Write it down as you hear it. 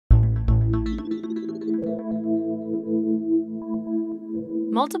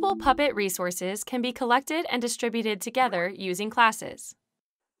Multiple Puppet resources can be collected and distributed together using classes.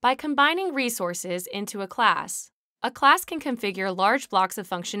 By combining resources into a class can configure large blocks of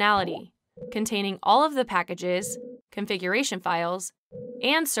functionality, containing all of the packages, configuration files,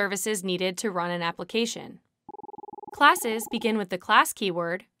 and services needed to run an application. Classes begin with the class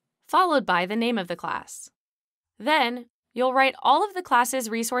keyword, followed by the name of the class. Then, you'll write all of the class's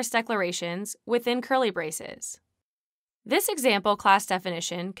resource declarations within curly braces. This example class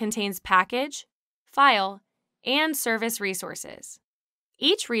definition contains package, file, and service resources.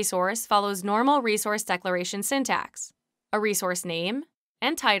 Each resource follows normal resource declaration syntax, a resource name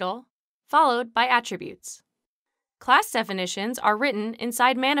and title, followed by attributes. Class definitions are written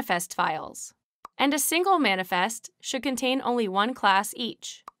inside manifest files, and a single manifest should contain only one class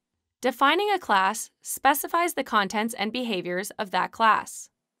each. Defining a class specifies the contents and behaviors of that class,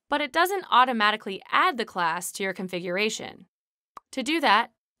 but it doesn't automatically add the class to your configuration. To do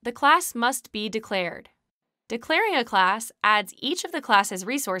that, the class must be declared. Declaring a class adds each of the class's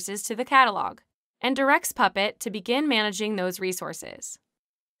resources to the catalog and directs Puppet to begin managing those resources.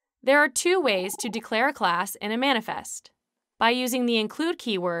 There are two ways to declare a class in a manifest: by using the include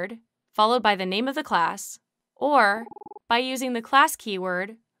keyword, followed by the name of the class, or by using the class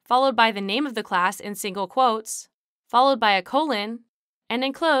keyword, followed by the name of the class in single quotes, followed by a colon, and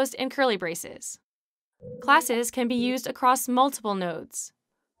enclosed in curly braces. Classes can be used across multiple nodes,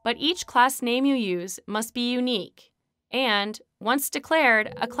 but each class name you use must be unique, and once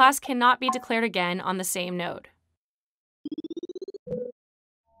declared, a class cannot be declared again on the same node.